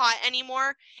visibly hot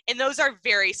anymore. And those are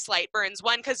very slight burns.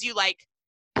 1, because you like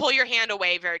pull your hand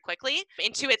away very quickly.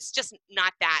 And 2, it's just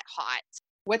not that hot.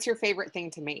 What's your favorite thing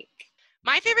to make?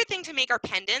 My favorite thing to make are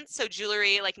pendants, so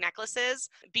jewelry like necklaces,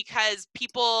 because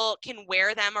people can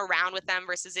wear them around with them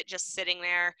versus it just sitting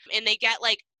there. And they get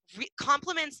like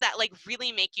compliments that like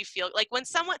really make you feel like when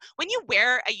you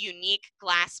wear a unique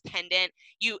glass pendant,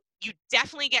 you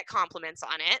definitely get compliments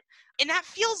on it, and that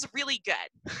feels really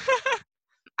good.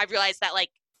 I've realized that like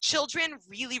children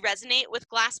really resonate with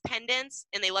glass pendants,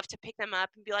 and they love to pick them up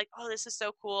and be like, oh, this is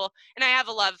so cool. And I have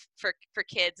a love for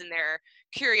kids and their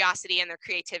curiosity and their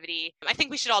creativity. I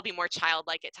think we should all be more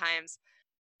childlike at times.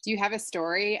 Do you have a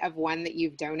story of one that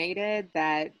you've donated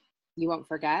that you won't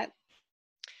forget?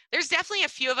 There's definitely a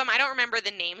few of them. I don't remember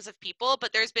the names of people,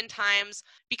 but there's been times,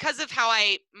 because of how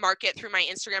I market through my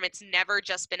Instagram, it's never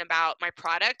just been about my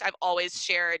product. I've always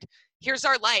shared, here's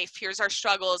our life, here's our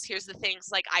struggles, here's the things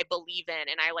like I believe in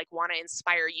and I like want to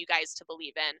inspire you guys to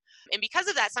believe in. And because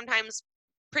of that, sometimes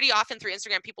pretty often through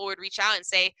Instagram, people would reach out and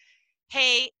say,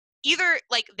 hey, either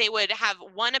like they would have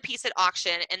won a piece at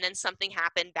auction and then something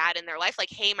happened bad in their life. Like,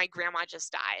 hey, my grandma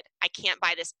just died. I can't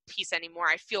buy this piece anymore.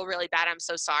 I feel really bad. I'm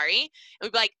so sorry. And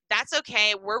we'd be like, that's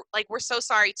okay. We're so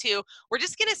sorry too. We're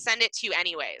just going to send it to you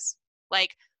anyways. Like,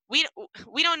 we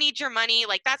don't need your money.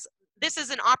 Like this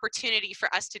is an opportunity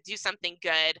for us to do something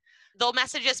good. They'll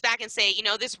message us back and say,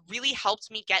 this really helped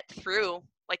me get through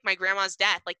like my grandma's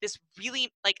death, like this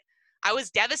really, like I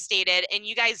was devastated, and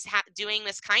you guys doing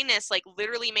this kindness like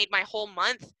literally made my whole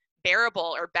month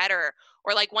bearable or better.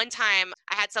 Or like one time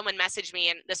I had someone message me,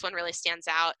 and this one really stands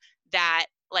out, that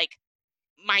like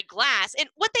my glass, and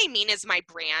what they mean is my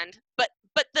brand, but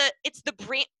it's the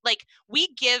brand, like we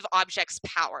give objects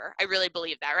power. I really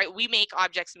believe that, right? We make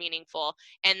objects meaningful,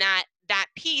 and that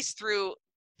piece through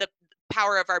the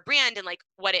power of our brand and like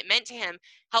what it meant to him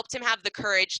helped him have the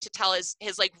courage to tell his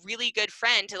like really good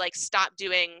friend to like stop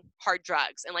doing hard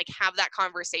drugs and like have that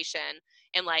conversation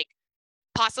and like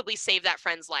possibly save that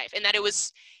friend's life. And that it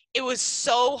was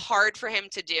so hard for him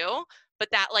to do, but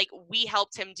that like we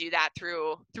helped him do that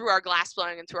through our glass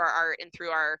blowing and through our art and through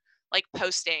our like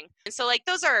posting. And so like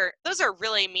those are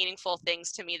really meaningful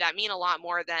things to me that mean a lot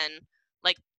more than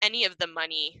like any of the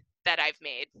money that I've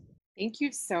made. Thank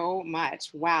you so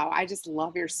much. Wow. I just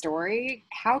love your story.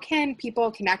 How can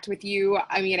people connect with you?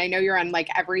 I mean, I know you're on like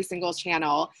every single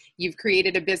channel. You've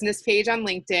created a business page on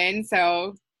LinkedIn.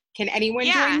 So can anyone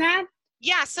join that?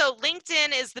 Yeah, so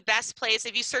LinkedIn is the best place.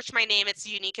 If you search my name, it's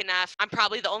unique enough. I'm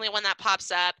probably the only one that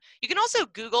pops up. You can also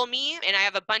Google me, and I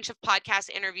have a bunch of podcast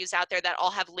interviews out there that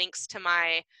all have links to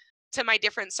my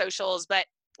different socials. But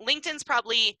LinkedIn's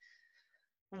probably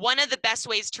one of the best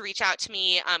ways to reach out to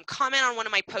me. Comment on one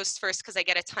of my posts first, because I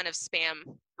get a ton of spam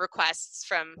requests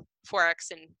from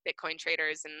Forex and Bitcoin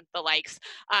traders and the likes,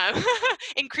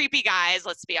 and creepy guys,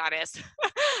 let's be honest.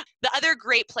 The other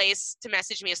great place to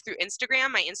message me is through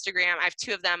Instagram. My Instagram, I have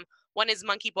two of them. One is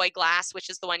Monkey Boy Glass, which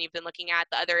is the one you've been looking at.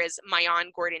 The other is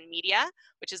Maayan Gordon Media,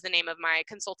 which is the name of my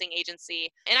consulting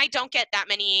agency. And I don't get that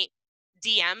many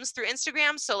DMs through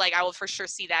Instagram, so like I will for sure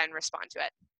see that and respond to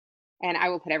it. And I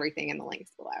will put everything in the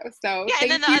links below. So yeah,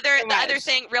 and then the other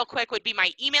thing real quick would be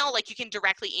my email. Like you can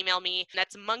directly email me.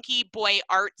 That's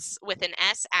monkeyboyarts with an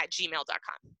S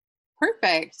 @gmail.com.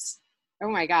 Perfect. Oh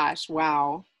my gosh.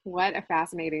 Wow. What a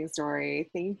fascinating story.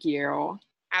 Thank you.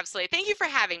 Absolutely. Thank you for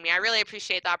having me. I really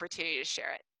appreciate the opportunity to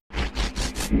share it.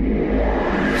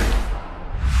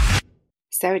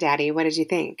 So, Daddy, what did you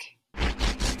think?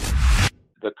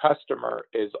 The customer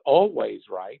is always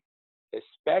right,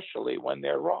 especially when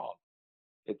they're wrong.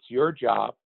 It's your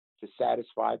job to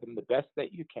satisfy them the best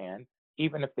that you can,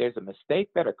 even if there's a mistake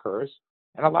that occurs.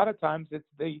 And a lot of times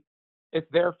it's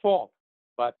their fault,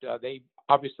 but they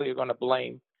obviously are going to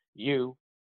blame you.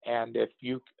 And if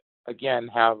you, again,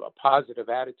 have a positive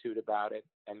attitude about it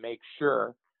and make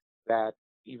sure that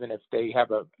even if they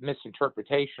have a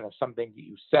misinterpretation of something that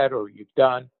you said or you've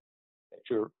done, that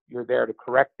you're there to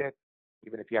correct it,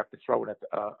 even if you have to throw in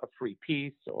a free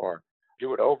piece or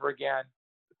do it over again.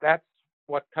 That's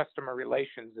what customer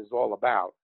relations is all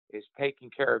about, is taking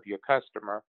care of your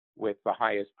customer with the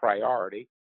highest priority.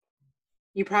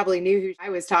 You probably knew who I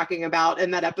was talking about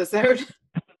in that episode.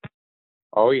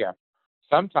 Oh, yeah.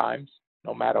 Sometimes,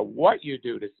 no matter what you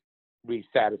do to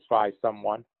re-satisfy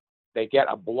someone, they get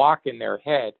a block in their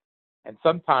head, and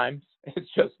sometimes it's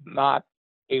just not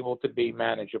able to be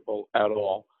manageable at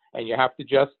all, and you have to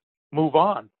just move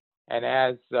on. And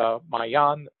as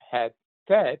Maayan had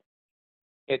said,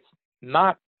 it's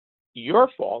not your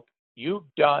fault. You've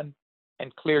done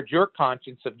and cleared your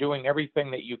conscience of doing everything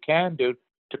that you can do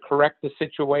to correct the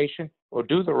situation or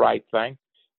do the right thing.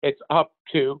 It's up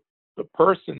to the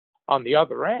person on the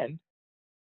other end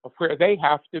of where they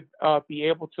have to be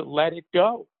able to let it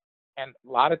go. And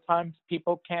a lot of times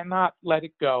people cannot let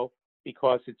it go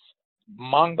because it's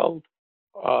mongled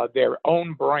their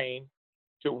own brain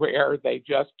to where they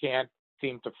just can't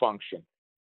seem to function.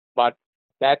 But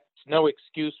that's no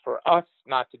excuse for us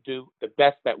not to do the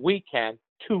best that we can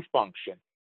to function.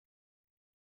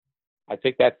 I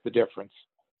think that's the difference.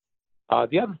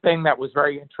 The other thing that was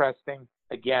very interesting,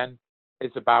 again,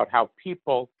 is about how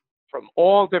people from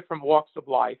all different walks of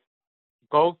life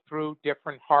go through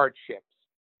different hardships.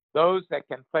 Those that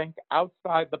can think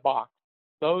outside the box,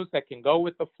 those that can go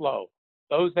with the flow,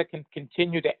 those that can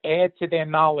continue to add to their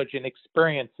knowledge and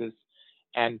experiences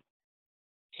and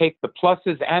take the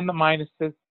pluses and the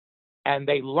minuses, and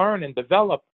they learn and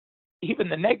develop even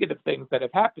the negative things that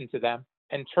have happened to them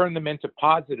and turn them into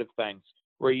positive things,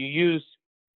 where you use,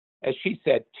 as she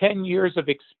said, 10 years of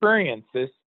experiences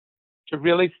to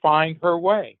really find her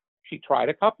way. She tried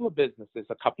a couple of businesses,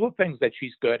 a couple of things that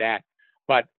she's good at,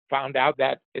 but found out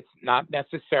that it's not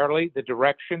necessarily the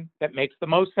direction that makes the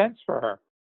most sense for her.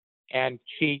 And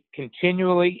she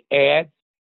continually adds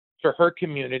to her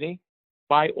community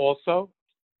by also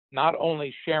not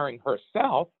only sharing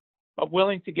herself, but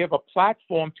willing to give a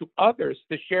platform to others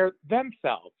to share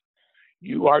themselves.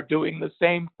 You are doing the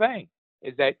same thing,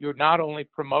 is that you're not only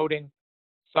promoting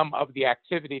some of the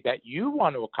activity that you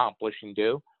want to accomplish and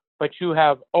do, but you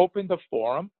have opened a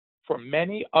forum for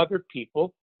many other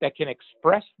people that can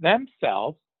express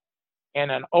themselves in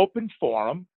an open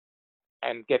forum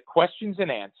and get questions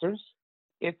and answers.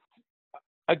 It's,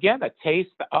 again, a taste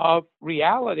of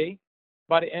reality,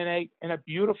 but in a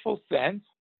beautiful sense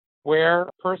where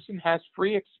a person has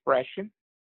free expression,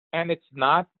 and it's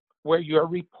not where you're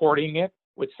reporting it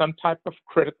with some type of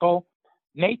critical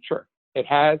nature. It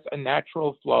has a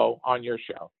natural flow on your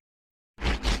show.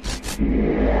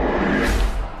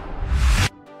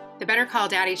 The Better Call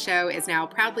Daddy Show is now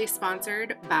proudly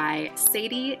sponsored by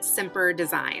Sadie Simper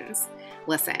Designs.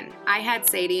 Listen, I had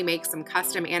Sadie make some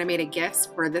custom animated GIFs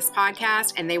for this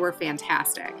podcast, and they were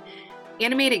fantastic.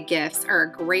 Animated GIFs are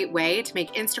a great way to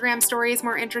make Instagram stories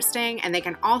more interesting, and they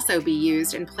can also be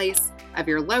used in place of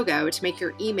your logo to make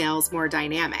your emails more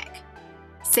dynamic.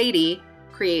 Sadie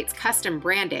creates custom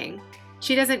branding.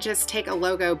 She doesn't just take a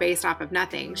logo based off of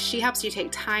nothing. She helps you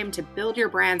take time to build your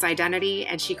brand's identity,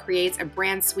 and she creates a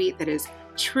brand suite that is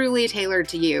truly tailored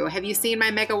to you. Have you seen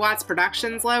my Megawatts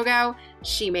Productions logo?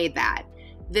 She made that.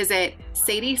 Visit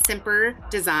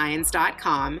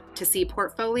SadieSimperDesigns.com to see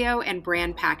portfolio and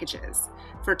brand packages.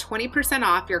 For 20%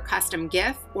 off your custom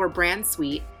GIF or brand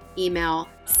suite, email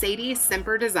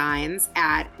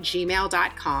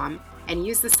SadieSimperDesigns@gmail.com and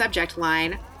use the subject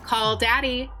line, "Call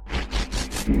Daddy."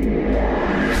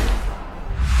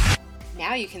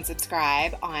 Now you can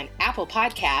subscribe on Apple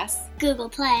Podcasts, Google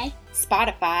Play,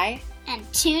 Spotify, and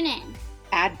TuneIn.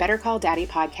 Add Better Call Daddy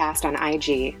Podcast on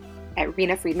IG at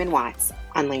Rena Friedman Watts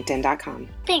on LinkedIn.com.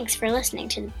 Thanks for listening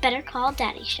to the Better Call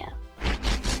Daddy Show.